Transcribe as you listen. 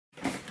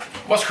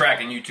What's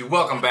cracking, YouTube?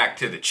 Welcome back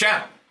to the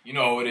channel. You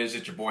know who it is.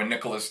 It's your boy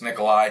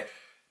Nikolai.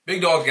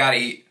 Big Dog's Gotta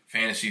Eat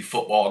fantasy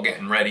football,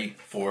 getting ready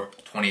for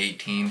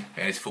 2018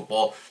 fantasy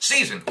football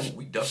season. Ooh,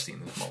 we dusty in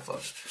this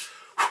motherfucker.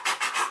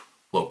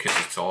 Little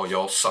kisses to all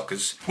y'all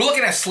suckers. We're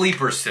looking at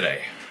sleepers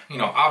today. You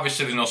know,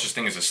 obviously there's no such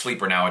thing as a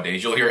sleeper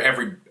nowadays. You'll hear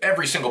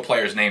every single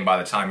player's name by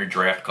the time your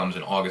draft comes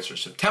in August or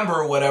September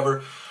or whatever.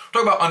 We're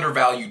talking about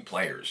undervalued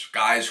players.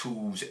 Guys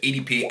whose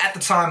ADP at the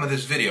time of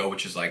this video,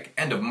 which is like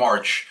end of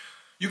March,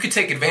 you could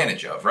take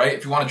advantage of, right?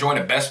 If you want to join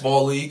a best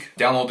ball league,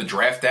 download the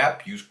draft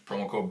app, use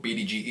promo code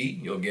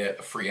BDGE, you'll get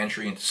a free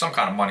entry into some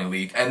kind of money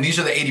league. And these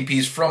are the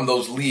ADPs from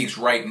those leagues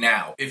right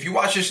now. If you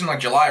watch this in like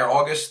July or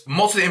August,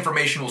 most of the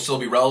information will still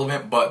be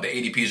relevant, but the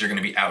ADPs are going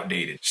to be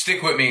outdated.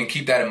 Stick with me and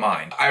keep that in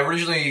mind. I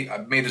originally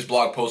made this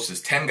blog post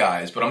as 10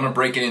 guys, but I'm going to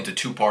break it into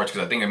 2 parts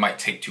because I think it might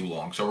take too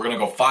long. So we're going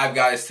to go 5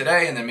 guys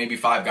today and then maybe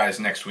 5 guys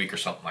next week or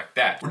something like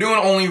that. We're doing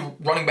only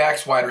running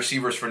backs, wide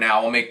receivers for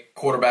now. I'll make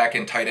quarterback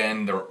and tight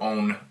end their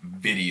own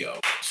video.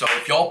 So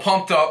if y'all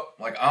pumped up,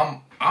 like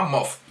I'm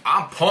pumped.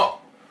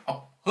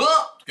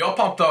 If y'all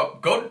pumped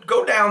up,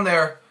 go down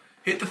there,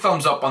 hit the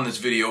thumbs up on this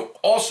video.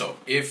 Also,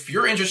 if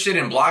you're interested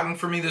in blogging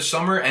for me this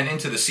summer and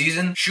into the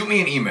season, shoot me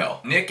an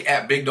email,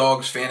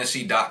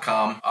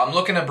 nick@bigdogsfantasy.com. I'm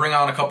looking to bring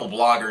on a couple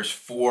bloggers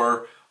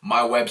for my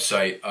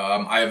website.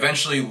 I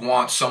eventually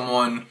want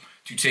someone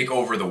to take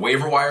over the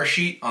waiver wire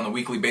sheet on the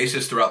weekly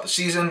basis throughout the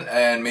season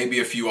and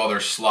maybe a few other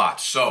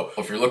slots. So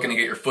if you're looking to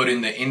get your foot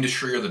in the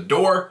industry or the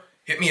door,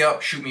 hit me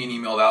up, shoot me an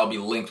email, that'll be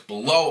linked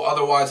below.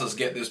 Otherwise, let's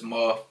get this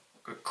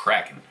motherfucker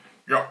cracking.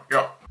 Yo.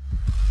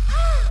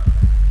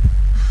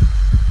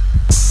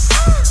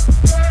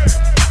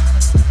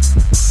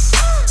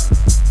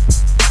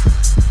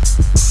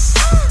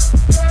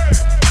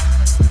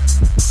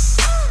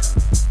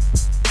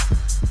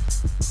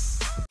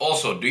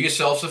 Also, do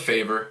yourselves a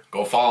favor,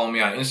 go follow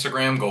me on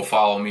Instagram, go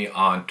follow me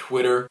on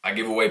Twitter. I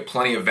give away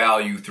plenty of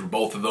value through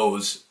both of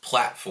those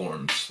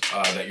platforms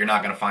that you're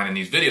not going to find in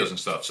these videos and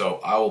stuff, so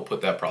I will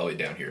put that probably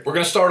down here. We're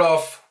going to start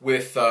off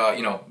with,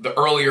 the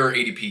earlier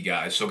ADP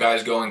guys, so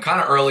guys going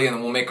kind of early, and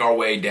then we'll make our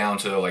way down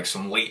to like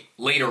some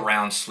later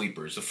round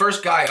sleepers. The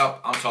first guy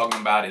up I'm talking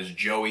about is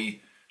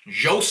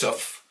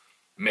Joseph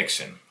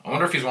Mixon. I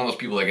wonder if he's one of those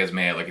people that gets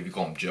mad, like if you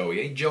call him Joey.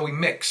 Hey, Joey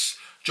Mix.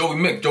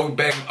 Joey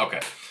Bang.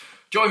 Okay.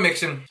 Joey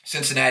Mixon,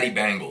 Cincinnati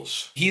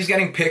Bengals. He's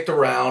getting picked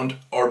around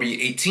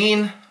RB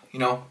 18,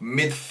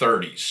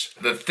 mid-30s.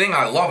 The thing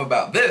I love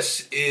about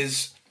this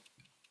is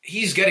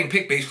he's getting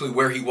picked basically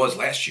where he was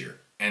last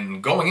year.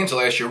 And going into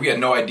last year, we had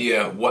no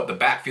idea what the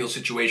backfield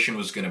situation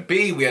was going to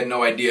be. We had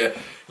no idea,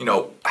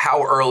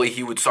 how early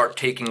he would start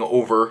taking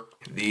over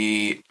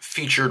the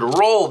featured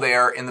role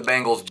there in the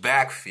Bengals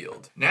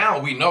backfield. Now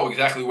we know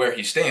exactly where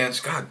he stands.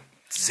 God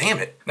damn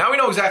it. Now we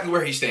know exactly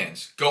where he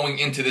stands going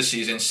into this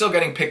season, still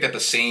getting picked at the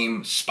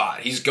same spot.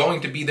 He's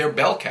going to be their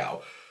bell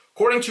cow.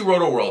 According to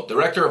Roto World,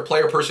 Director of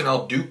Player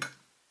Personnel Duke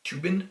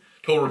Tubin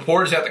told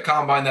reporters at the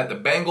Combine that the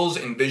Bengals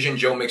envision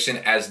Joe Mixon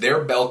as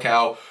their bell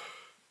cow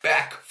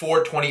back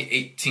for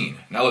 2018.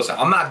 Now listen,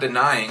 I'm not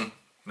denying,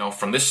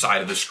 from this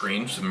side of the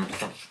screen, from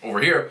over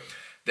here,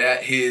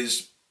 that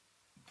his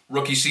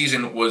rookie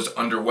season was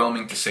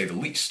underwhelming to say the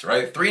least,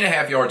 right?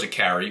 3.5 yards a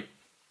carry,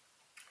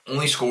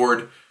 only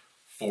scored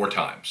 4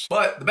 times.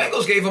 But the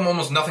Bengals gave him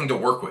almost nothing to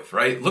work with,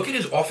 right? Look at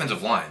his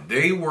offensive line.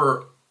 They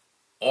were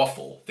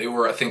awful. They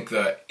were, I think,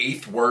 the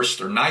 8th worst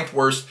or 9th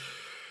worst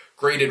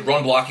graded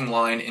run blocking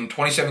line in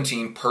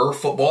 2017 per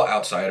Football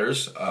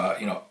Outsiders.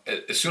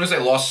 As soon as they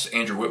lost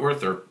Andrew Whitworth,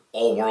 their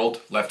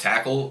all-world left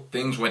tackle,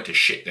 things went to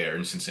shit there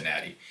in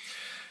Cincinnati.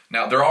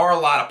 Now, there are a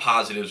lot of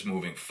positives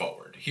moving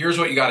forward. Here's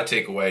what you got to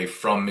take away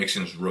from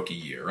Mixon's rookie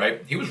year,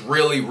 right? He was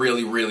really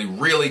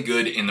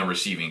good in the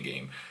receiving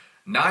game.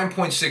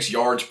 9.6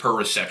 yards per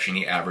reception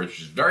he averaged,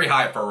 which is very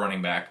high for a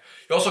running back.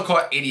 He also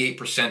caught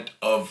 88%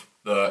 of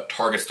the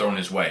targets thrown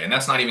his way, and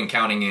that's not even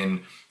counting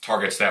in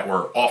targets that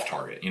were off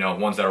target,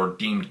 ones that were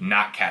deemed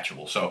not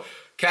catchable. So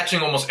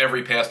catching almost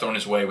every pass thrown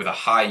his way with a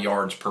high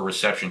yards per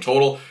reception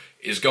total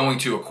is going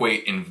to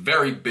equate in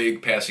very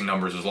big passing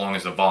numbers as long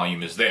as the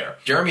volume is there.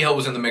 Jeremy Hill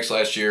was in the mix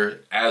last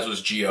year, as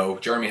was Gio.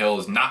 Jeremy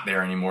Hill is not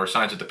there anymore,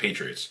 signs with the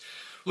Patriots.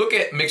 Look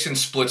at Mixon's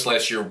splits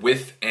last year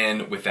with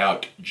and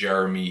without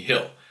Jeremy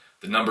Hill.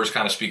 The numbers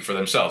kind of speak for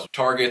themselves.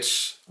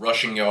 Targets,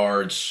 rushing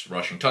yards,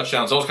 rushing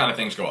touchdowns, those kind of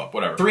things go up,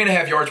 whatever.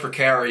 3.5 yards per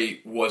carry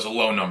was a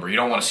low number. You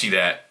don't want to see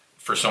that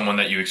for someone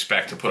that you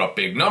expect to put up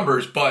big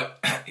numbers,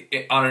 but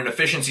on an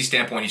efficiency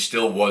standpoint, he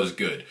still was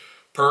good.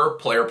 Per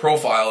Player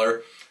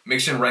Profiler,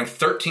 Mixon ranked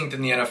 13th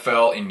in the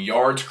NFL in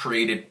yards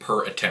created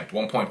per attempt,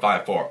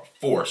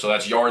 1.54. So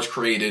that's yards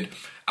created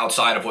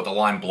outside of what the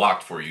line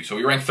blocked for you. So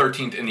he ranked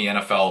 13th in the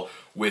NFL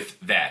with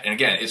that. And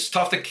again, it's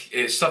tough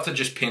to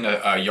just pin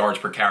a yards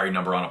per carry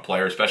number on a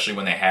player, especially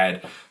when they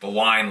had the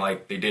line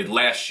like they did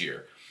last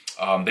year.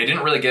 They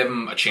didn't really give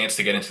him a chance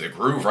to get into the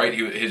groove, right?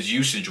 His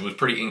usage was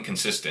pretty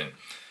inconsistent.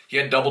 He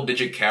had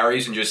double-digit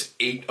carries in just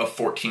 8 of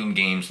 14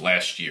 games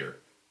last year.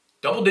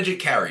 Double-digit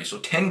carries, so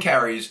 10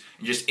 carries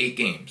in just 8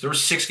 games. There were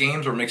 6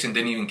 games where Mixon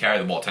didn't even carry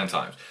the ball 10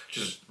 times, which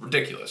is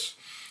ridiculous.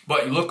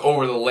 But you look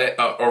over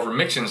over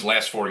Mixon's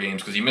last 4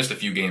 games, because he missed a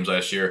few games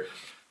last year.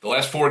 The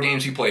last 4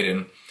 games he played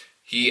in,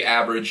 he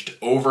averaged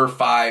over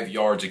 5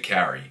 yards a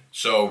carry.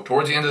 So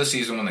towards the end of the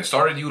season, when they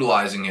started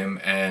utilizing him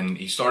and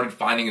he started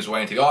finding his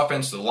way into the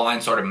offense, the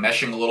line started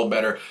meshing a little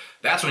better,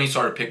 that's when he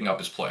started picking up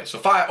his play.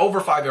 So over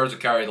 5 yards a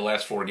carry the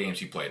last 4 games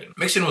he played in.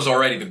 Mixon was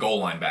already the goal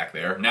line back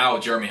there. Now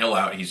with Jeremy Hill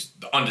out, he's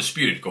the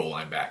undisputed goal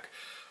line back.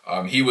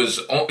 He was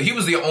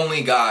the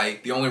only guy,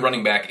 the only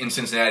running back in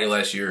Cincinnati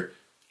last year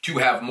to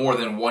have more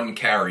than 1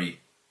 carry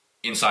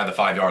inside the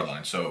 5-yard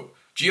line. So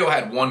Gio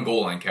had 1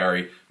 goal line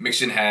carry.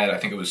 Mixon had, I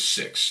think it was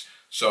 6.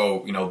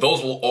 So, you know,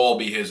 those will all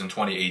be his in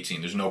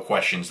 2018. There's no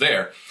questions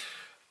there.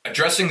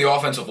 Addressing the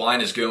offensive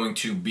line is going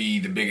to be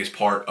the biggest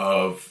part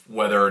of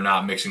whether or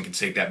not Mixon can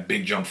take that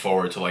big jump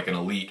forward to like an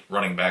elite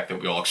running back that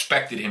we all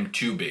expected him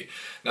to be.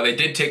 Now, they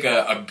did take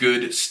a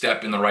good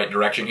step in the right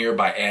direction here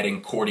by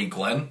adding Cordy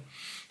Glenn.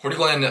 Cordy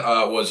Glenn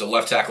was a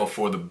left tackle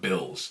for the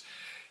Bills.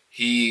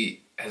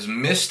 He has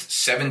missed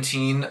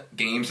 17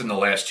 games in the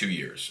last 2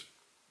 years.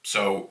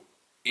 So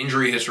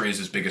injury history is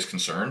his biggest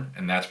concern,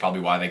 and that's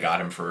probably why they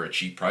got him for a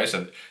cheap price.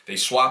 They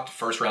swapped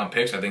first-round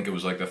picks. I think it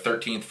was like the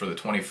 13th for the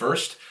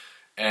 21st,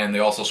 and they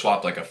also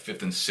swapped like a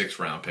 5th and 6th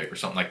round pick or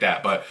something like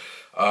that. But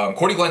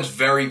Cordy Glenn's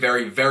very,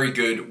 very, very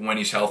good when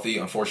he's healthy.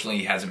 Unfortunately,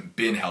 he hasn't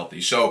been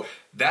healthy. So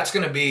that's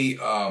going to be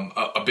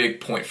a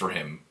big point for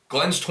him.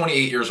 Glenn's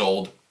 28 years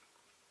old.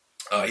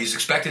 He's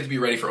expected to be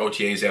ready for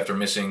OTAs after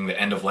missing the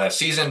end of last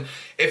season.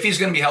 If he's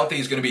going to be healthy,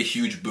 he's going to be a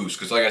huge boost.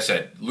 Because like I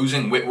said,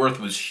 losing Whitworth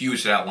was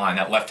huge to that line.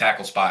 That left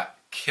tackle spot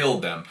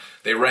killed them.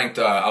 They ranked,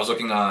 I was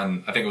looking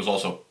on, I think it was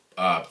also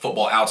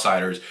Football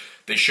Outsiders.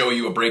 They show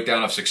you a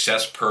breakdown of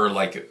success per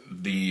like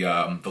the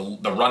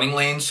running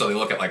lanes. So they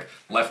look at like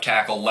left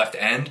tackle, left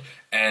end.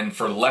 And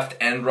for left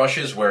end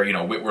rushes where, you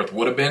know, Whitworth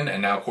would have been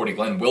and now Cordy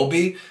Glenn will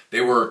be,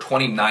 they were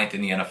 29th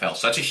in the NFL.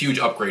 So that's a huge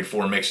upgrade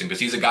for Mixon because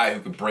he's a guy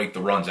who could break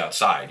the runs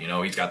outside. You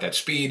know, he's got that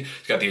speed,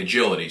 he's got the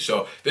agility.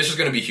 So this is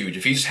going to be huge.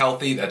 If he's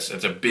healthy, that's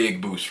a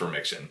big boost for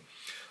Mixon.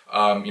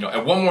 You know,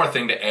 and one more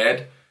thing to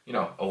add, you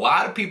know, a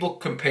lot of people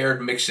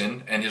compared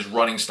Mixon and his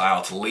running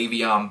style to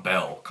Le'Veon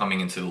Bell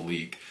coming into the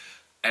league.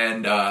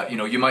 And, you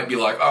know, you might be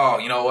like, oh,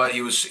 you know what,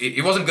 he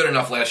wasn't good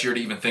enough last year to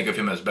even think of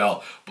him as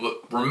Bell.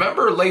 But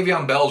remember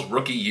Le'Veon Bell's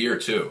rookie year,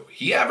 too.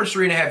 He averaged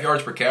 3.5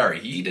 yards per carry.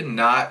 He did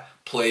not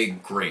play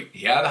great.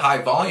 He had a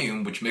high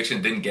volume, which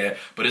Mixon didn't get,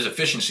 but his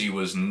efficiency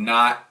was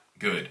not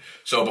good.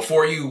 So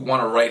before you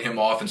want to write him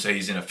off and say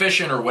he's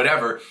inefficient or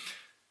whatever,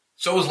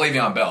 so was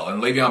Le'Veon Bell.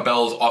 And Le'Veon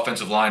Bell's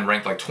offensive line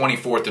ranked like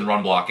 24th in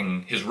run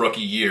blocking his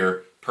rookie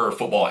year per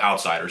Football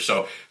Outsider.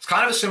 So it's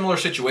kind of a similar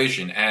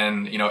situation.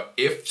 And, you know,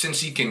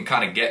 since he can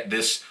kind of get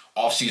this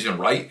offseason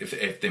right,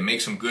 if they make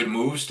some good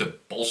moves to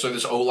bolster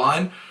this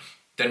O-line,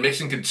 then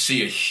Mixon could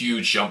see a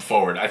huge jump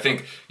forward. I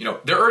think, you know,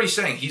 they're already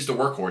saying he's the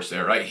workhorse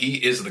there, right? He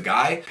is the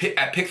guy.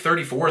 At pick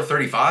 34 or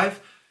 35,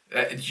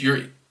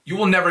 you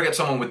will never get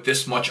someone with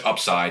this much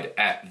upside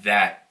at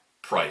that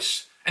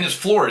price. And his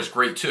floor is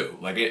great too.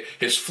 Like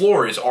his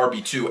floor is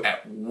RB2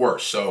 at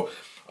worst. So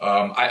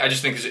I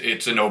just think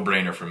it's a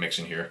no-brainer for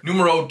Mixon here.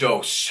 Numero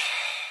dos.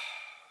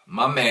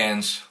 My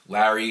man's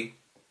Larry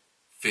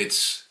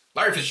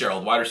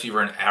Fitzgerald, wide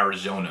receiver in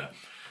Arizona.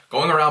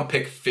 Going around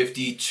pick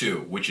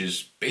 52, which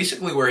is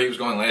basically where he was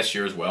going last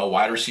year as well.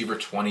 Wide receiver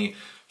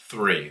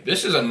 23.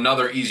 This is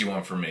another easy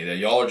one for me that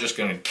y'all are just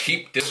going to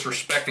keep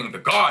disrespecting the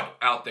God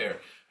out there.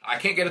 I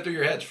can't get it through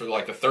your heads for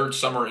like the 3rd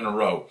summer in a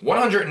row.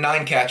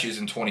 109 catches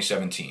in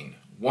 2017.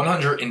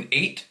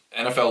 108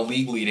 NFL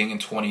league leading in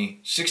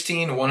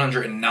 2016,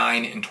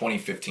 109 in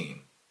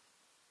 2015.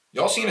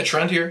 Y'all seeing a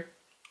trend here?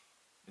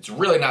 It's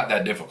really not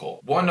that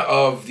difficult. One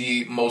of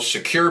the most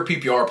secure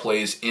PPR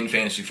plays in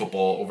fantasy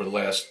football over the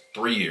last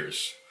 3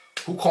 years.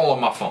 Who called on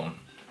my phone?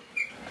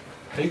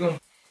 How you going?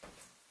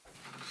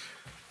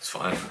 It's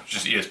fine. It's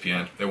just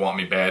ESPN. They want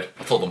me bad.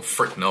 I told them,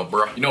 frick no,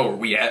 bro. You know where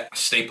we at? I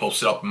stay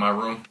posted up in my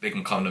room. They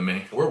can come to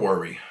me. Where were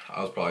we?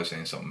 I was probably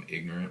saying something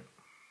ignorant.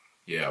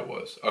 Yeah, I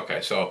was.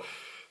 Okay, so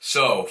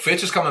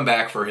Fitz is coming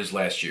back for his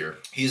last year.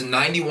 He's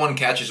 91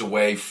 catches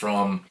away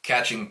from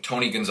catching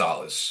Tony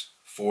Gonzalez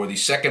for the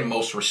 2nd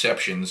most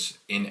receptions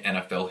in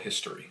NFL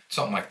history.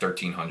 Something like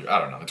 1,300. I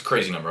don't know. It's a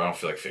crazy number. I don't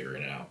feel like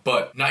figuring it out.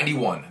 But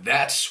 91,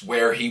 that's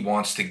where he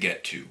wants to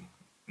get to.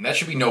 And that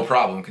should be no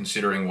problem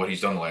considering what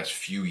he's done the last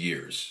few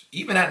years.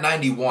 Even at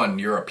 91,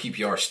 you're a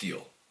PPR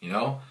steal, you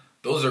know?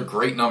 Those are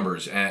great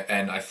numbers,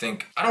 and I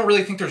don't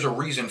really think there's a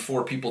reason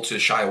for people to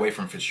shy away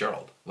from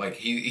Fitzgerald. Like,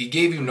 he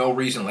gave you no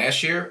reason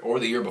last year or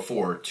the year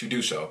before to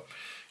do so.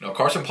 You know,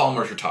 Carson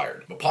Palmer's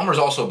retired, but Palmer's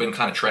also been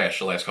kind of trash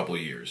the last couple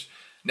of years.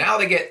 Now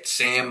they get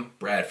Sam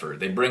Bradford.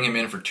 They bring him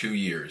in for 2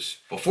 years.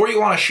 Before you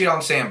want to shit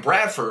on Sam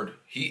Bradford,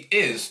 he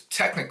is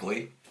technically,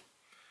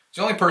 he's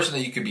the only person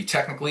that you could be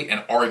technically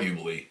and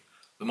arguably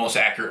the most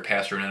accurate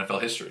passer in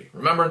NFL history.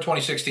 Remember in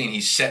 2016, he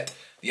set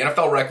the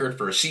NFL record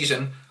for a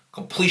season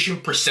completion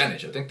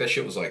percentage. I think that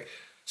shit was like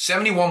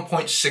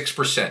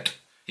 71.6%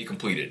 he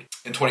completed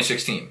in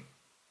 2016.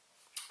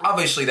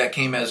 Obviously, that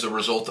came as a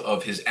result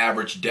of his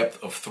average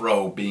depth of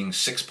throw being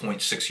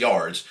 6.6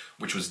 yards,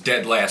 which was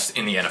dead last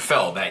in the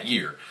NFL that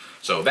year.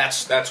 So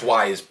that's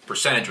why his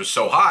percentage was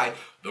so high.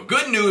 The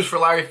good news for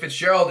Larry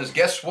Fitzgerald is,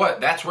 guess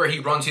what? That's where he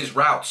runs his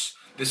routes.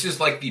 This is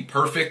like the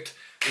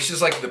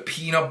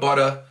peanut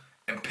butter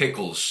and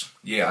pickles.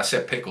 Yeah, I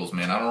said pickles,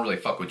 man. I don't really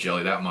fuck with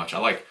jelly that much. I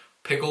like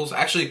pickles.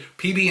 Actually,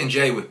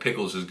 PB&J with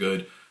pickles is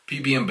good.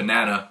 PB and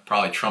banana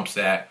probably trumps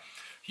that.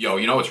 Yo,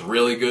 you know what's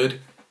really good?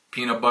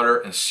 Peanut butter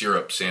and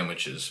syrup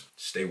sandwiches.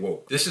 Stay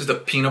woke. This is the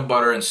peanut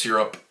butter and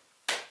syrup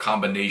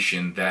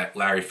combination that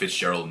Larry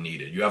Fitzgerald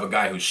needed. You have a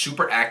guy who's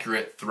super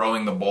accurate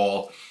throwing the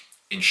ball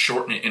in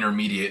short and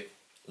intermediate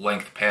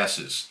length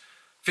passes.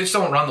 Fitz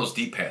don't run those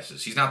deep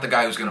passes. He's not the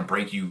guy who's going to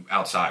break you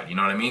outside. You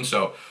know what I mean?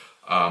 So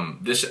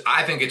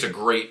I think it's a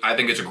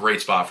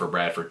great spot for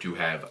Bradford to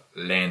have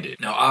landed.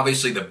 Now,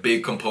 obviously, the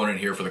big component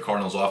here for the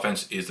Cardinals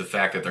offense is the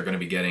fact that they're going to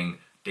be getting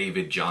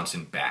David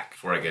Johnson back.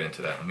 Before I get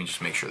into that, let me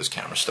just make sure this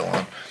camera's still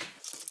on.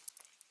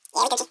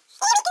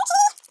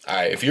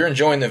 Alright, if you're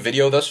enjoying the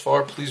video thus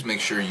far, please make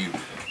sure you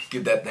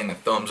give that thing a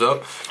thumbs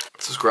up.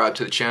 Subscribe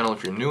to the channel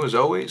if you're new, as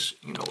always.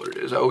 You know what it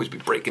is. I always be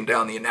breaking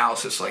down the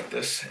analysis like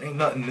this. Ain't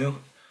nothing new.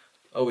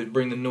 Always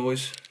bring the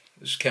noise.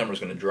 This camera's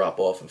going to drop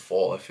off and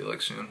fall, I feel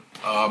like, soon.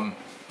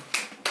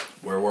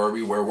 Where were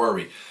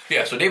we?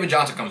 Yeah, so David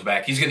Johnson comes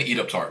back. He's going to eat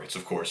up targets,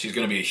 of course. He's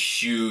going to be a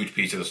huge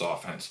piece of this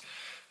offense.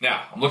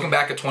 Now, I'm looking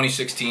back at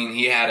 2016.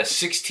 He had a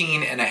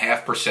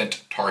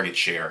 16.5% target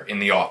share in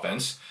the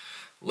offense.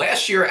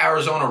 Last year,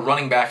 Arizona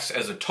running backs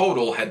as a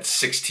total had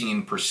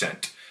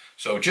 16%.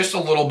 So just a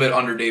little bit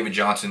under David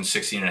Johnson's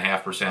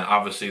 16.5%.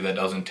 Obviously, that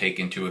doesn't take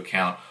into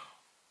account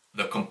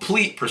the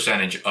complete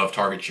percentage of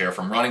target share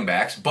from running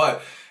backs,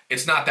 but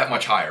it's not that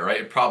much higher,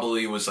 right? It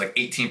probably was like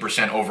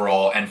 18%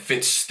 overall, and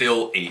Fitz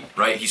still ate,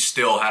 right? He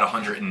still had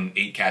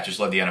 108 catches,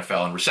 led the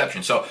NFL in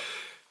reception. So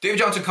David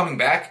Johnson coming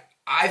back,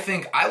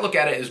 I look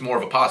at it as more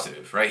of a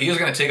positive, right? He is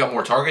going to take up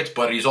more targets,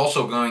 but he's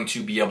also going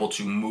to be able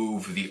to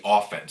move the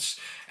offense.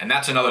 And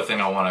that's another thing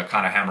I want to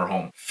kind of hammer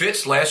home.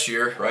 Fitz last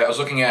year, right, I was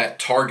looking at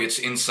targets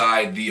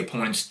inside the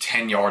opponent's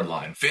 10-yard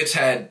line. Fitz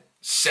had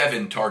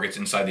 7 targets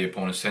inside the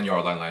opponent's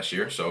 10-yard line last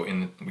year. So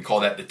we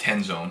call that the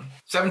 10 zone.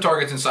 7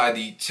 targets inside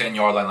the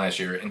 10-yard line last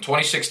year. In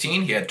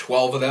 2016, he had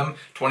 12 of them.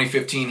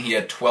 2015, he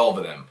had 12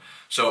 of them.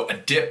 So a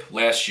dip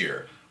last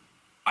year.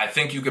 I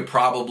think you could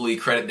probably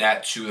credit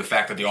that to the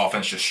fact that the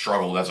offense just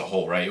struggled as a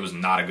whole, right? It was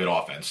not a good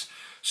offense.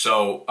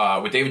 So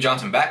with David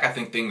Johnson back, I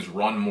think things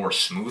run more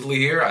smoothly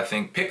here. I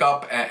think pick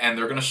up, and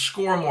they're going to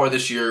score more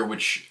this year,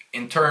 which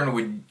in turn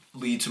would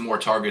lead to more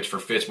targets for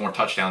Fitz, more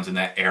touchdowns in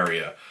that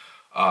area.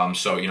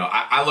 So, you know,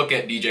 I look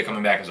at DJ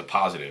coming back as a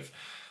positive.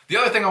 The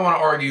other thing I want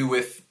to argue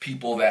with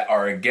people that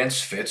are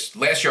against Fitz,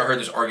 last year I heard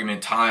this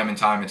argument time and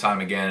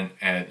time again,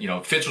 and, you know,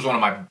 Fitz was one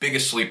of my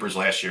biggest sleepers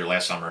last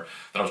summer,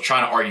 that I was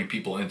trying to argue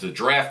people into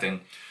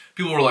drafting.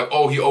 People were like,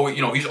 oh,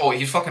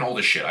 he's fucking old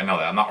as shit. I know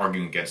that. I'm not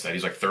arguing against that.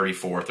 He's like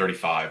 34,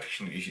 35.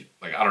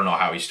 Like, I don't know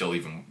how he's still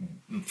even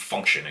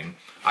functioning.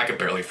 I could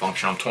barely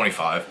function. I'm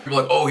 25. People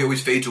are like, oh, he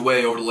always fades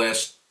away over the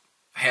last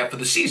half of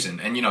the season.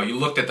 And, you know, you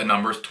looked at the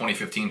numbers,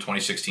 2015,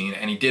 2016,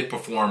 and he did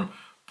perform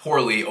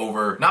poorly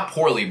not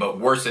poorly, but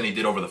worse than he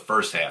did over the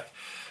first half.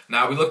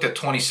 Now, we looked at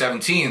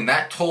 2017.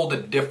 That told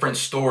a different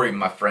story,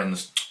 my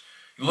friends.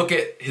 You look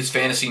at his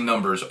fantasy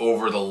numbers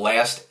over the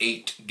last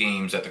 8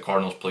 games that the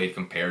Cardinals played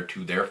compared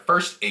to their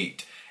first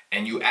 8,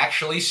 and you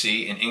actually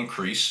see an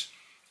increase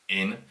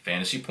in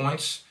fantasy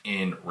points,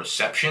 in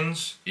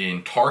receptions,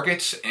 in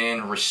targets,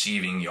 and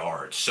receiving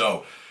yards.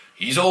 So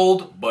he's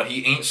old, but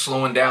he ain't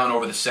slowing down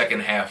over the second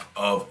half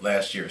of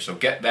last year. So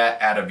get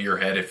that out of your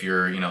head if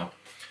you're, you know,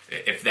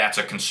 if that's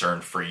a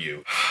concern for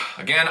you.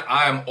 Again,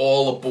 I'm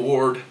all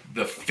aboard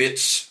the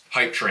Fitz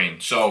hype train.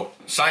 So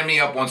sign me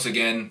up once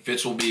again.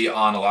 Fitz will be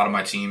on a lot of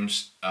my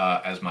teams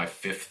as my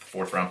 5th,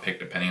 4th round pick,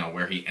 depending on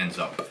where he ends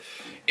up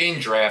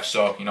in draft.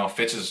 So, you know,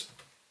 Fitz is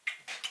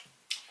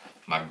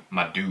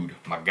my dude,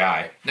 my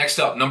guy. Next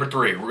up, number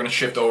 3, we're going to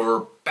shift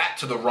over back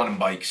to the running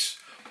bikes.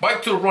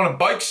 Bike to the running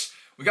bikes.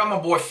 We got my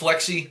boy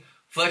Flexi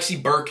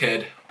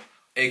Burkhead,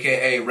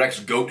 a.k.a. Rex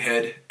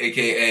Goathead,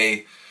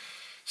 a.k.a.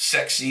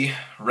 Sexy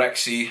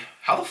Rexy.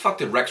 How the fuck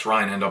did Rex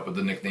Ryan end up with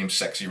the nickname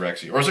Sexy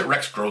Rexy? Or is it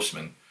Rex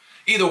Grossman?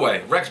 Either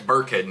way, Rex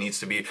Burkhead needs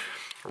to be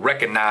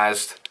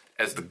recognized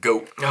as the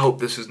GOAT. I hope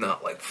this is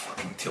not like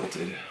fucking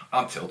tilted.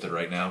 I'm tilted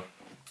right now.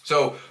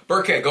 So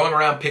Burkhead going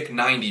around pick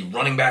 90,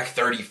 running back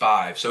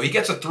 35. So he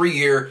gets a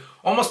 3-year,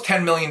 almost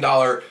 $10 million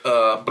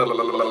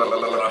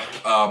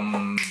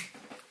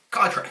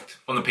contract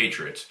on the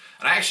Patriots.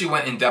 And I actually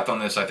went in depth on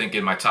this, I think,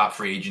 in my top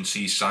free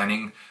agency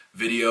signing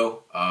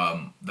video,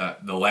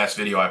 the last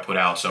video I put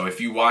out. So if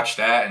you watch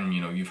that and,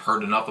 you know, you've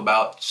heard enough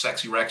about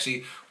Sexy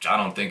Rexy, which I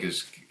don't think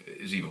is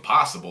even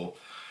possible,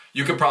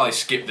 you could probably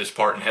skip this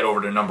part and head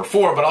over to number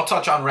 4, but I'll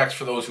touch on Rex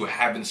for those who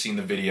haven't seen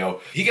the video.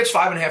 He gets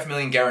 $5.5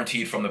 million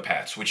guaranteed from the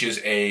Pats, which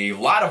is a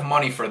lot of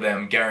money for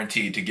them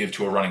guaranteed to give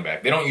to a running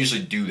back. They don't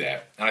usually do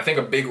that. And I think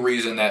a big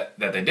reason that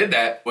they did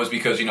that was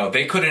because, you know,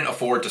 they couldn't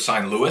afford to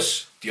sign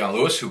Lewis, Dion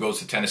Lewis, who goes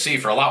to Tennessee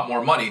for a lot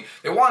more money.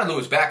 They wanted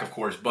Lewis back, of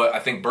course, but I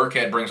think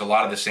Burkhead brings a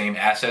lot of the same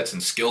assets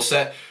and skill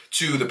set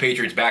to the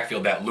Patriots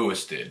backfield that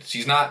Lewis did. So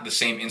he's not the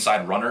same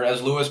inside runner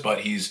as Lewis, but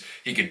he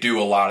could do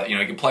a lot of,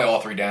 he can play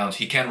all 3 downs.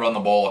 He can run the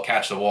ball,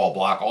 catch the ball,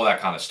 block, all that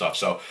kind of stuff.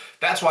 So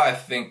that's why I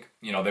think,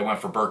 they went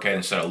for Burkhead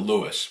instead of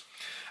Lewis.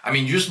 I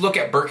mean, you just look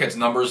at Burkhead's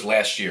numbers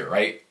last year,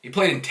 right? He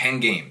played in 10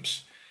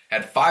 games,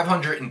 had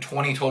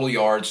 520 total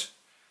yards,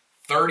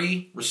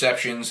 30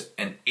 receptions,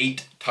 and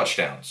 8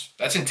 touchdowns.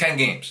 That's in 10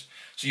 games.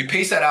 So you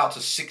pace that out to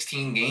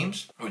 16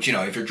 games, which,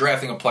 if you're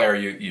drafting a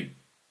player,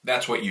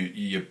 that's what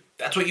you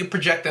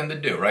project them to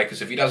do, right?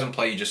 Because if he doesn't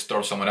play, you just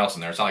throw someone else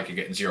in there. It's not like you're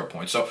getting 0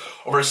 points. So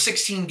over a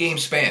 16-game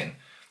span,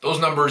 those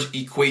numbers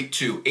equate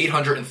to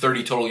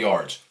 830 total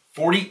yards,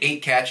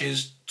 48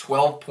 catches,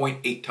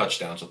 12.8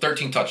 touchdowns, so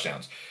 13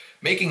 touchdowns,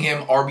 making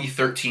him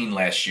RB13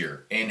 last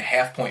year in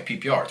half-point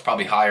PPR. It's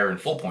probably higher in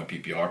full-point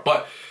PPR,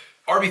 but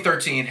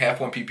RB13,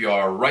 half-point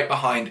PPR, right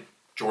behind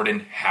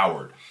Jordan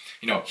Howard.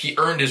 He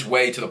earned his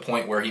way to the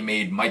point where he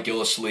made Mike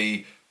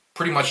Gillislee,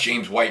 pretty much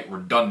James White,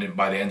 redundant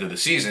by the end of the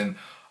season.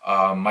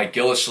 Mike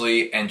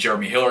Gillislee and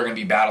Jeremy Hill are going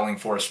to be battling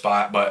for a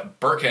spot, but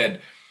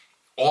Burkhead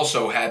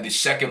also had the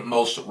second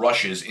most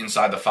rushes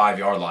inside the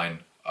 5-yard line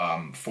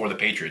for the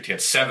Patriots. He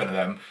had 7 of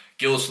them.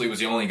 Gillislee was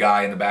the only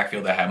guy in the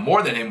backfield that had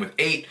more than him with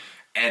 8.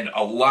 And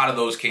a lot of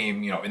those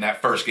came, in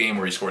that first game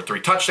where he scored 3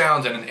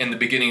 touchdowns and in the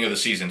beginning of the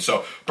season.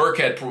 So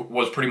Burkhead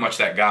was pretty much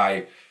that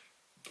guy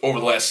over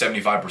the last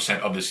 75%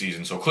 of the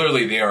season. So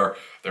clearly they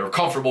were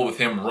comfortable with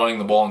him running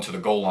the ball into the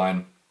goal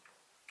line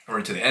or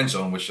into the end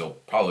zone, which they'll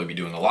probably be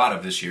doing a lot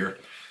of this year.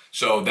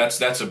 So that's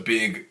a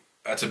big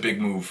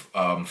move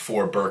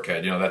for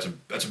Burkhead.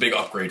 That's a big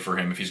upgrade for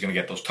him if he's going to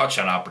get those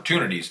touchdown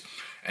opportunities.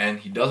 And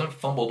he doesn't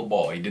fumble the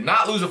ball. He did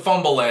not lose a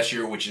fumble last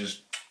year, which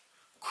is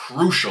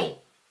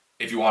crucial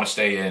if you want to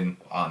stay in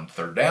on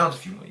 3rd downs,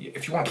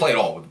 if you want to play it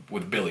all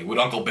with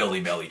Uncle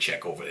Billy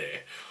Belichick over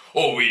there.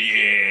 Oh,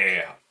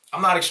 yeah.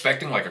 I'm not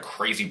expecting like a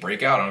crazy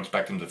breakout. I don't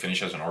expect him to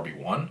finish as an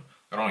RB1.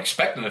 I don't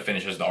expect him to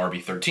finish as the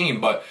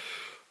RB13, but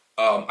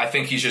I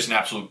think he's just an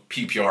absolute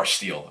PPR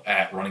steal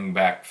at running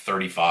back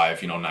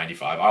 35,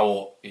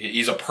 95.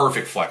 He's a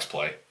perfect flex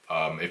play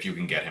if you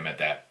can get him at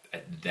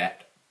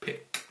that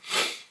pick.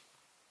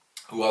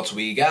 Who else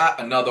we got?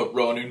 Another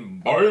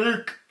running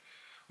back.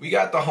 We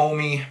got the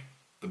homie,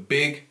 the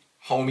big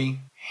homie,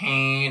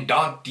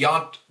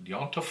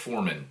 D'Onta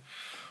Foreman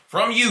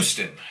from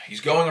Houston.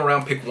 He's going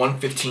around pick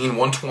 115,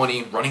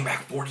 120, running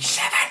back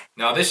 47.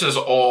 Now, this is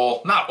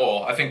not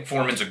all. I think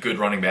Foreman's a good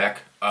running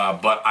back,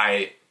 but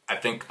I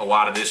think a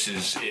lot of this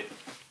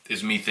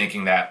is me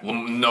thinking that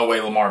no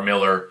way Lamar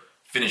Miller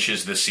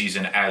finishes this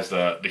season as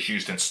the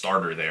Houston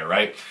starter there,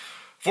 right?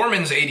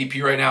 Foreman's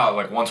ADP right now at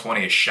like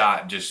 120 is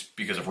shot just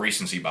because of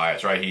recency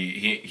bias, right?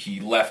 He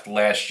left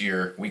last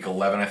year, week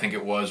 11 I think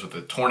it was, with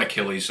a torn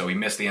Achilles, so he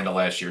missed the end of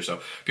last year, so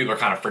people are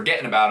kind of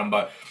forgetting about him,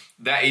 but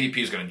that ADP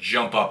is going to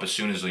jump up as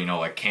soon as,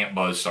 like camp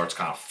buzz starts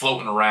kind of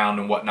floating around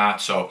and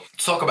whatnot. So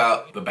let's talk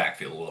about the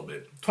backfield a little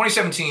bit.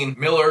 2017,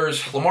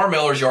 Lamar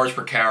Miller's yards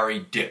per carry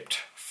dipped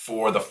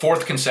for the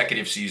 4th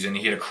consecutive season.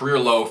 He had a career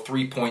low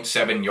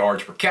 3.7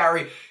 yards per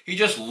carry. He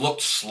just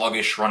looked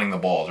sluggish running the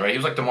balls, right? He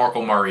was like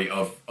DeMarco Murray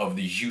of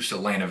the Houston,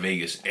 Atlanta,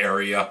 Vegas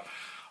area.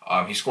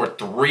 He scored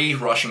 3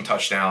 rushing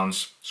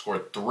touchdowns,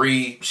 scored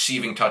 3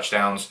 receiving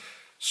touchdowns.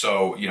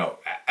 So,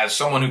 as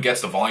someone who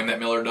gets the volume that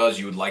Miller does,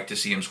 you would like to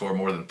see him score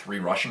more than 3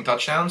 rushing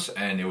touchdowns.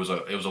 And it was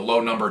a low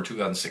number in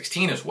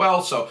 2016 as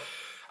well. So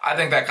I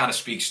think that kind of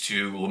speaks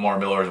to Lamar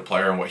Miller as a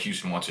player and what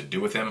Houston wants to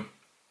do with him.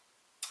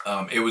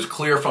 It was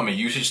clear from a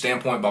usage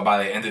standpoint, but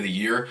by the end of the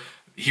year,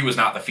 he was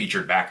not the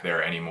featured back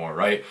there anymore,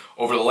 right?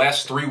 Over the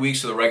last 3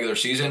 weeks of the regular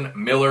season,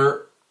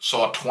 Miller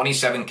saw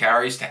 27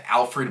 carries to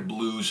Alfred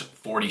Blue's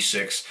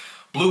 46.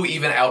 Blue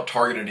even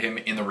out-targeted him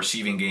in the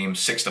receiving game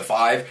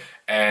 6-5.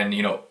 And,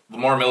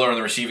 Lamar Miller in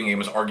the receiving game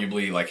was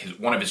arguably like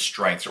one of his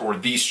strengths, or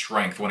the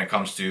strength when it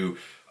comes to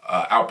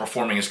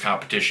outperforming his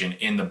competition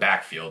in the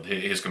backfield,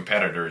 his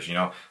competitors,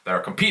 that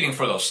are competing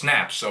for those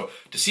snaps. So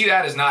to see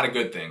that is not a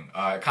good thing.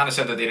 It kind of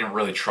said that they didn't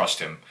really trust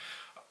him.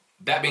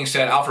 That being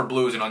said, Alfred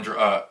Blue is an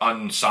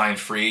unsigned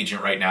free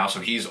agent right now, so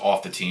he's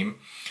off the team,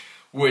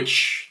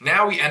 which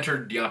now we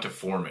entered D'Onta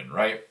Foreman,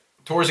 right?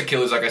 Tore his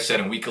Achilles, like I said,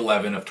 in week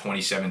 11 of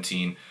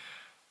 2017.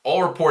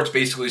 All reports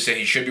basically say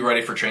he should be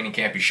ready for training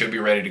camp. He should be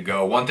ready to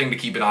go. One thing to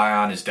keep an eye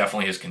on is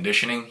definitely his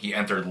conditioning. He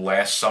entered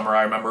last summer,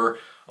 I remember,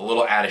 a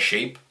little out of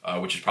shape,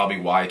 which is probably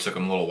why it took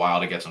him a little while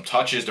to get some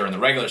touches during the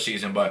regular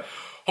season. But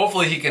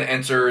hopefully he can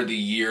enter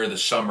the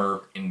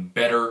summer, in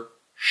better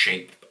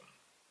shape.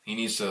 He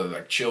needs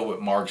to chill with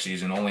Mark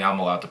season. Only I'm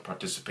allowed to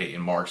participate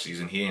in Mark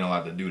season. He ain't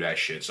allowed to do that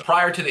shit. So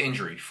prior to the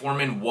injury,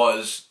 Foreman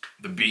was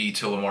the B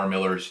to Lamar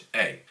Miller's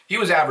A. He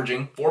was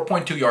averaging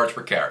 4.2 yards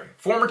per carry.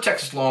 Former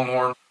Texas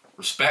Longhorn,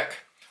 respect.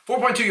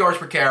 4.2 yards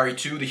per carry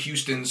to the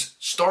Houston's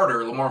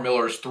starter, Lamar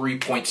Miller's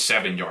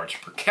 3.7 yards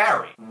per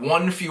carry.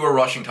 1 fewer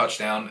rushing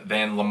touchdown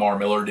than Lamar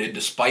Miller did,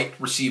 despite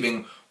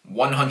receiving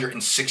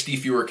 160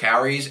 fewer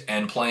carries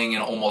and playing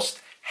in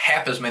almost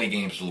half as many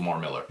games as Lamar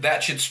Miller.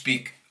 That should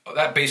speak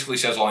that basically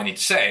says all I need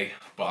to say,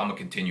 but I'm going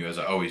to continue as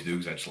I always do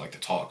because I just like to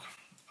talk.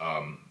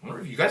 I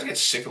wonder if you guys get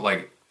sick of,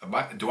 like,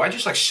 do I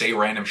just, like, say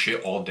random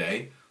shit all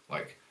day?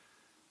 Like,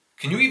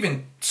 can you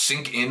even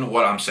sink in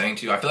what I'm saying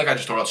to you? I feel like I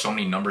just throw out so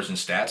many numbers and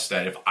stats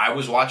that if I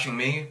was watching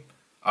me,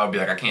 I would be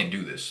like, I can't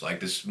do this. Like,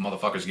 this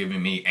motherfucker's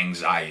giving me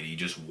anxiety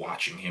just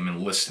watching him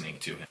and listening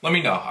to him. Let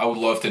me know. I would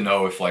love to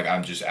know if, like,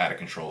 I'm just out of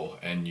control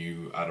and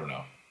you, I don't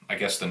know. I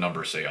guess the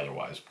numbers say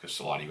otherwise because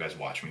a lot of you guys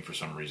watch me for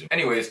some reason.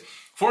 Anyways,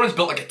 Foreman's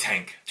built like a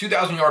tank.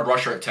 2,000-yard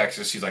rusher at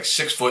Texas. He's like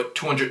 6 foot,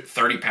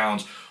 230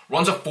 pounds.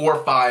 Runs a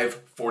 4.5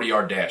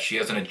 40-yard dash. He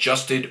has an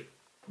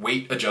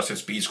weight-adjusted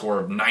speed score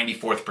of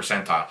 94th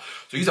percentile.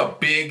 So he's a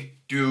big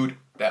dude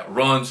that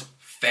runs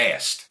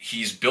fast.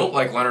 He's built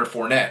like Leonard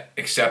Fournette,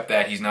 except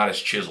that he's not as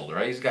chiseled,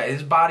 right? He's got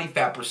his body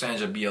fat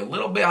percentage would be a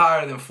little bit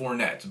higher than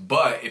Fournette's,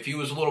 but if he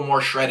was a little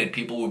more shredded,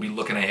 people would be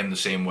looking at him the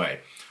same way.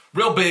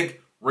 Real big,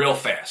 real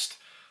fast.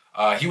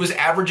 He was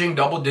averaging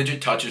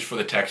double-digit touches for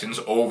the Texans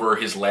over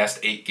his last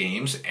 8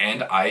 games,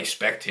 and I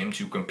expect him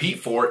to compete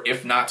for,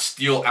 if not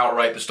steal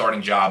outright, the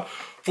starting job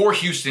for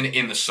Houston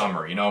in the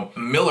summer. You know,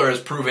 Miller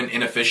has proven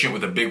inefficient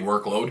with a big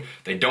workload.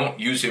 They don't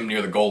use him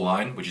near the goal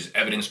line, which is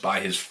evidenced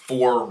by his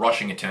 4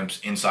 rushing attempts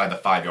inside the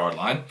 5-yard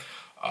line,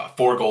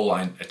 4 goal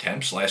line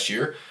attempts last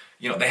year.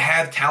 You know, they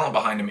have talent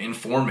behind him in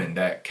Foreman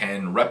that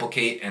can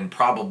replicate and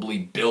probably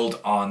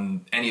build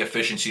on any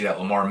efficiency that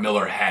Lamar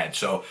Miller had.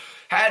 So,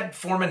 had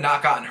Foreman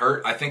not gotten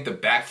hurt, I think the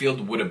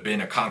backfield would have been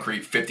a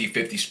concrete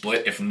 50-50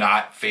 split, if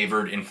not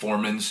favored in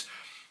Foreman's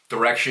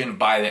direction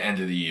by the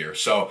end of the year.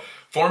 So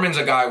Foreman's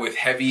a guy with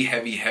heavy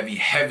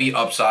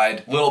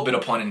upside, little bit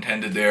of pun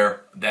intended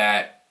there,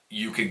 that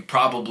you could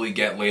probably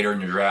get later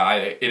in your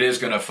draft. It is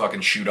going to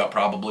fucking shoot up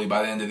probably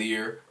by the end of the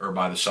year or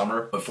by the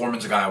summer. But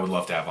Foreman's a guy I would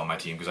love to have on my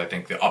team because I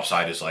think the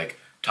upside is like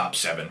top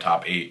 7,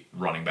 top 8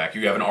 running back.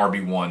 You have an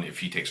RB1 if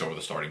he takes over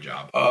the starting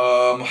job.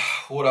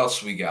 What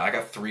else we got? I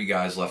got 3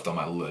 guys left on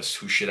my list.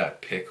 Who should I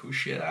pick?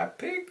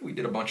 We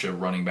did a bunch of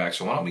running backs,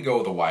 so why don't we go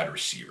with a wide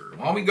receiver?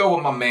 Why don't we go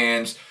with my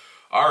mans?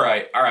 All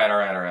right.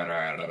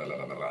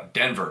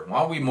 Denver. Why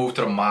don't we move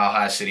to the Mile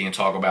High City and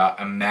talk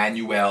about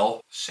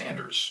Emmanuel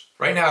Sanders?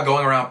 Right now,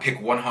 going around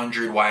pick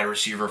 100, wide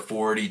receiver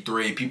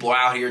 43. People are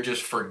out here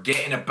just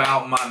forgetting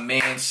about my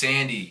man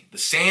Sandy. The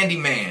Sandy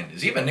Man.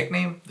 Does he have a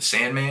nickname? The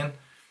Sandman?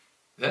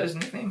 Is that his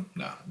nickname?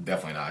 No,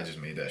 definitely not. I just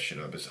made that shit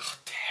up. It's a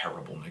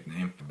terrible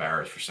nickname.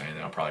 Embarrassed for saying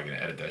that. I'm probably going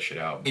to edit that shit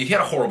out. He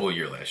had a horrible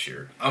year last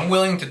year. I'm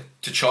willing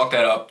to chalk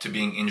that up to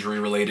being injury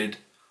related.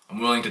 I'm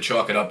willing to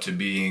chalk it up to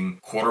being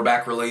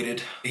quarterback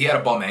related. He had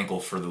a bum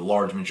ankle for the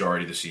large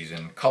majority of the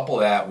season. Couple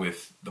that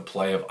with the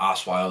play of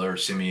Osweiler,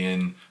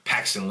 Simeon,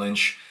 Paxton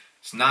Lynch.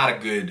 It's not a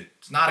good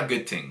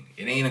thing.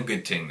 It ain't a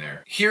good thing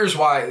there. Here's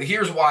why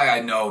I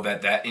know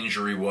that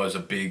injury was a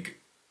big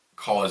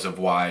cause of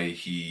why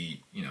he,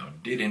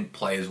 didn't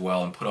play as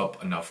well and put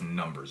up enough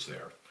numbers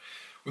there.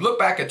 We look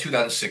back at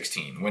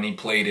 2016 when he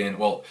played in,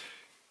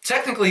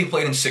 technically he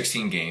played in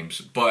 16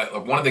 games,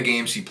 but one of the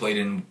games he played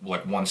in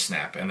like 1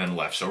 snap and then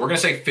left. So we're going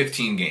to say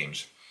 15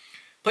 games.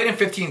 Played in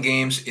 15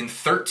 games. In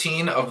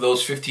 13 of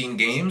those 15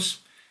 games,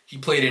 he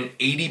played in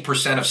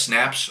 80% of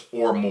snaps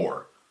or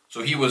more.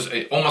 So he was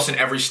almost an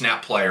every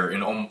snap player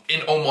in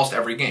almost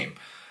every game.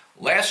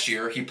 Last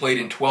year, he played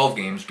in 12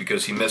 games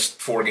because he missed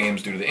 4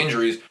 games due to the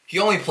injuries. He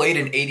only played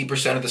in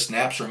 80% of the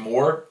snaps or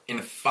more in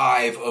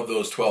 5 of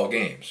those 12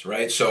 games,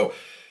 right? So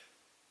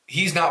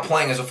he's not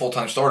playing as a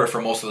full-time starter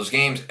for most of those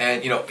games.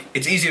 And,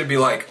 it's easy to be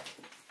like,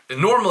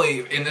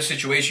 normally in this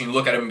situation, you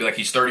look at him and be like,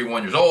 he's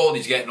 31 years old,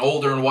 he's getting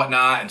older and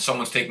whatnot, and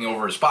someone's taking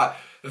over his spot.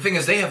 The thing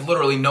is, they have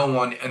literally no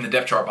one in the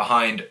depth chart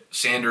behind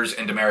Sanders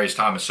and Demaryius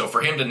Thomas. So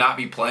for him to not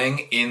be playing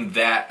in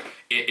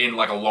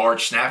like a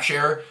large snap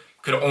share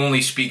could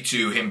only speak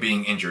to him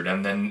being injured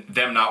and then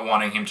them not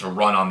wanting him to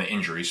run on the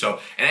injury. So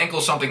an ankle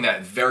is something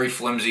that's very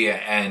flimsy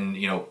and,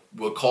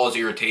 will cause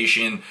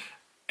irritation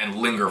and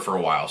linger for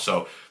a while.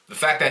 So the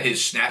fact that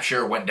his snap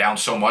share went down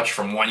so much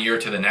from one year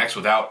to the next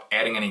without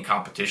adding any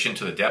competition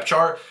to the depth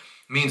chart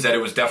means that it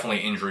was definitely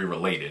injury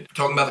related.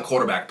 Talking about the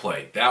quarterback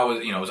play, that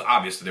was, it was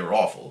obvious that they were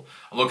awful.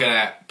 I'm looking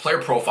at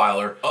Player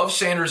Profiler. Of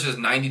Sanders'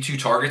 92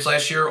 targets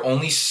last year,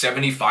 only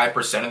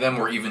 75% of them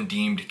were even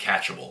deemed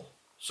catchable.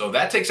 So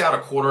that takes out a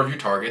quarter of your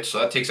targets. So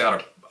that takes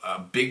out a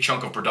big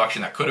chunk of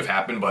production that could have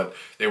happened, but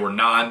they were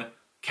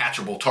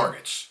non-catchable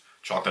targets.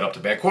 Chalk that up to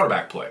bad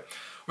quarterback play.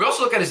 We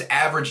also look at his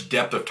average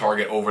depth of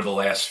target over the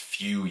last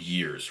few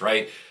years,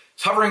 right?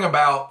 It's hovering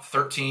about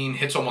 13,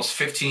 hits almost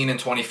 15 in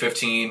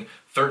 2015,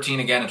 13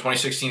 again in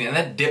 2016, and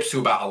then dips to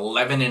about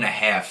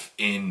 11.5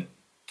 in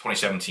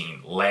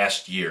 2017,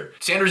 last year.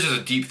 Sanders is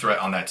a deep threat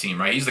on that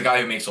team, right? He's the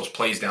guy who makes those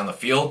plays down the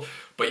field.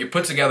 But you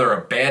put together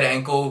a bad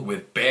ankle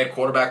with bad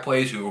quarterback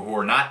plays who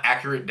are not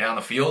accurate down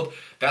the field,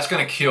 that's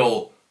going to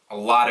kill a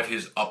lot of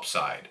his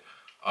upside.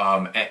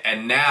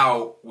 And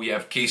now we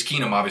have Case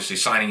Keenum obviously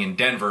signing in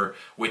Denver,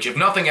 which if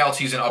nothing else,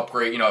 he's an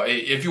upgrade. You know,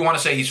 if you want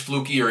to say he's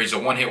fluky or he's a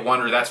one-hit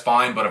wonder, that's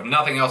fine. But if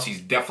nothing else, he's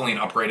definitely an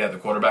upgrade at the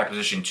quarterback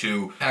position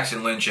to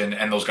Paxton Lynch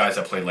and those guys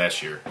that played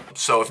last year.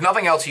 So if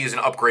nothing else, he is an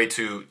upgrade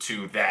to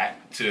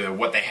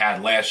what they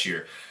had last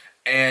year.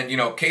 And, you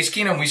know, Case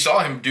Keenum, we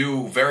saw him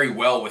do very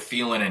well with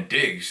Thielen and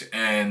Diggs.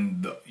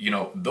 And, you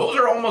know, those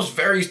are almost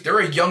they're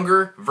a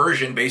younger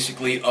version,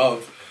 basically,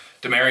 of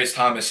Demaryius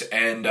Thomas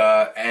and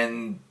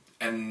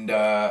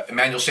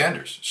Emmanuel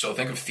Sanders. So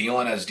think of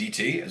Thielen as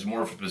DT, as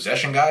more of a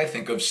possession guy.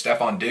 Think of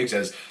Stephon Diggs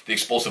as the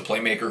explosive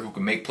playmaker who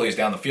can make plays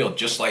down the field,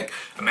 just like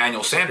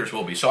Emmanuel Sanders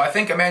will be. So I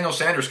think Emmanuel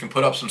Sanders can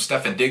put up some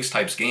Stephon Diggs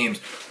types games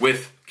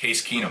with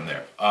Case Keenum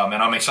there. And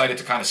I'm excited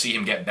to kind of see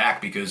him get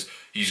back because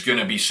he's going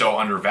to be so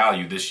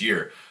undervalued this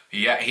year.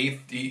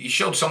 He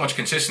showed so much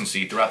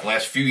consistency throughout the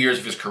last few years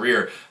of his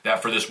career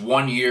that for this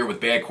 1 year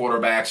with bad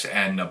quarterbacks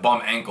and a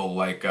bum ankle,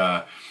 like,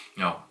 you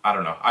know, I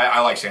don't know.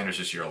 I like Sanders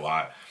this year a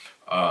lot.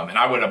 And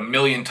I would 100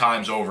 million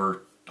times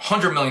over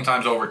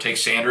take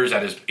Sanders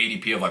at his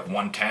ADP of like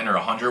 110 or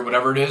 100,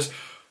 whatever it is,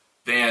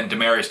 than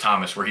Demaryius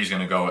Thomas, where he's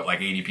going to go at like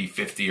ADP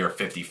 50 or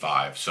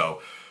 55.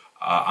 So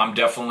I'm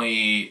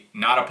definitely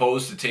not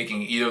opposed to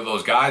taking either of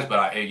those guys,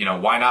 but you know,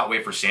 why not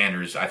wait for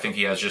Sanders? I think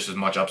he has just as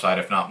much upside,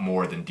 if not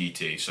more, than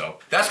DT. So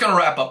that's going to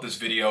wrap up this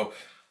video.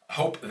 I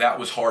hope that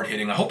was hard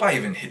hitting. I hope I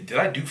even hit. Did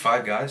I do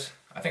 5 guys?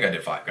 I think I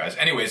did 5 guys.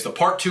 Anyways, the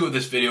part 2 of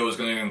this video is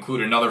going to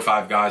include another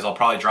 5 guys. I'll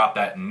probably drop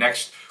that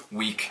next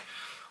week.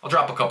 I'll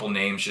drop a couple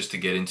names just to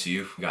get into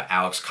you. We got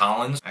Alex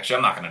Collins. Actually,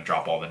 I'm not going to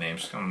drop all the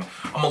names. I'm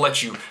going to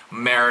let you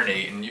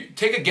marinate and you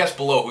take a guess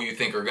below who you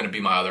think are going to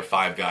be my other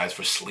 5 guys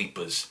for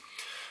sleepers.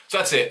 So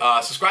that's it.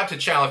 Subscribe to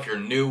the channel if you're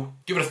new.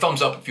 Give it a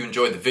thumbs up if you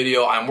enjoyed the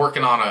video. I'm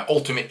working on an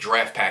ultimate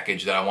draft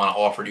package that I want to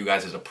offer to you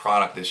guys as a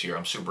product this year.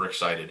 I'm super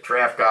excited.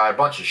 Draft guy, a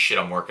bunch of shit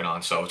I'm working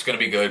on, so it's going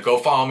to be good. Go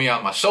follow me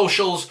on my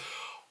socials,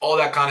 all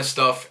that kind of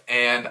stuff,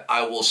 and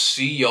I will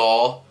see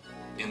y'all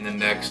in the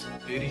next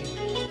video.